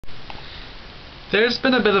There's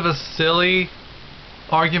been a bit of a silly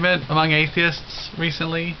argument among atheists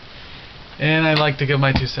recently, and I'd like to give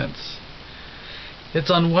my 2 cents.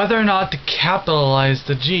 It's on whether or not to capitalize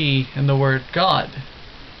the G in the word God.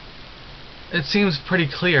 It seems pretty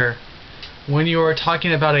clear. When you are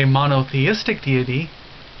talking about a monotheistic deity,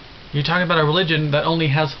 you're talking about a religion that only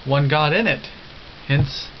has one God in it.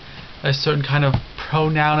 Hence, a certain kind of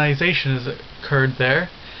pronounization has occurred there.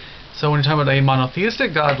 So when you're talking about a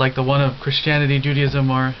monotheistic God, like the one of Christianity, Judaism,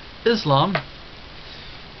 or Islam,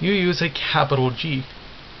 you use a capital G.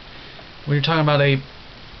 When you're talking about a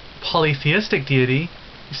polytheistic deity,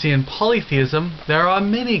 you see in polytheism, there are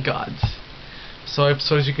many gods. So I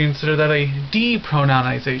suppose you can consider that a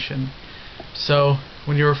depronounization. So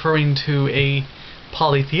when you're referring to a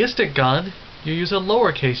polytheistic God, you use a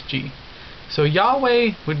lowercase g. So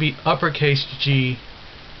Yahweh would be uppercase G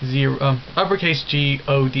uppercase G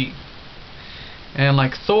O D, and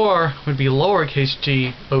like Thor would be lowercase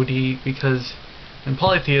G O D, because in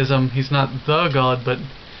polytheism he's not the God but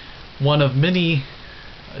one of many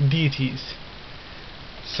deities.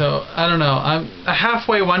 So I don't know. I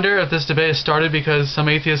halfway wonder if this debate has started because some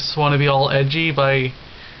atheists want to be all edgy by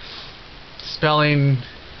spelling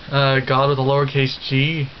God with a lowercase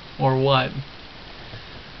g, or what.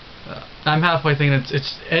 I'm halfway thinking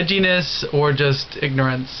it's edginess or just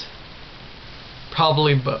ignorance.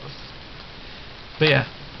 Probably both. But yeah,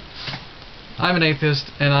 I'm an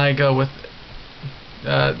atheist, and I go with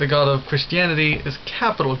the God of Christianity is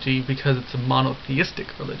capital G because it's a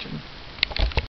monotheistic religion.